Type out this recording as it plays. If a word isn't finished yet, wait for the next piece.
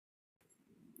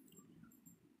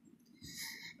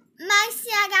Macy,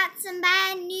 I got some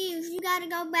bad news. You gotta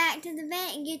go back to the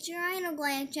vet and get your anal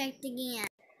gland checked again.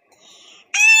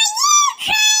 Are you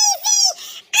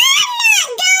crazy? I'm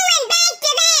not going back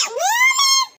to that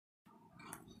woman.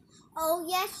 Oh,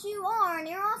 yes, you are, and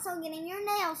you're also getting your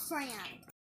nails trimmed.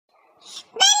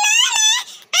 But Mama,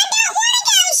 I don't want to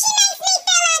go. She makes me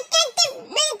feel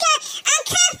uncomfortable.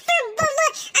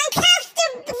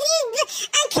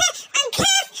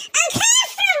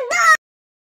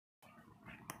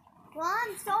 Well,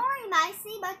 I'm sorry,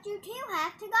 Macy, but you two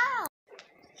have to go.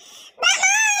 But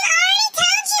Mom, I already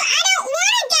told you I don't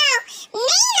want to go.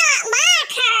 Me not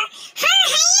like her. Her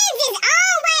hands is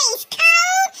always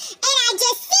cold, and I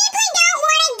just simply don't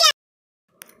want to go.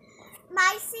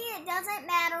 Macy, it doesn't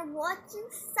matter what you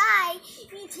say.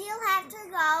 You still have to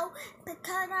go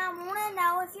because I want to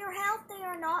know if you're healthy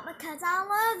or not because I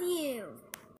love you.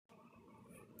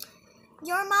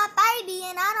 You're my baby,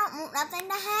 and I don't want nothing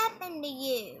to happen to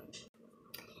you.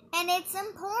 And it's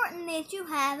important that you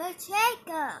have a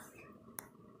checkup.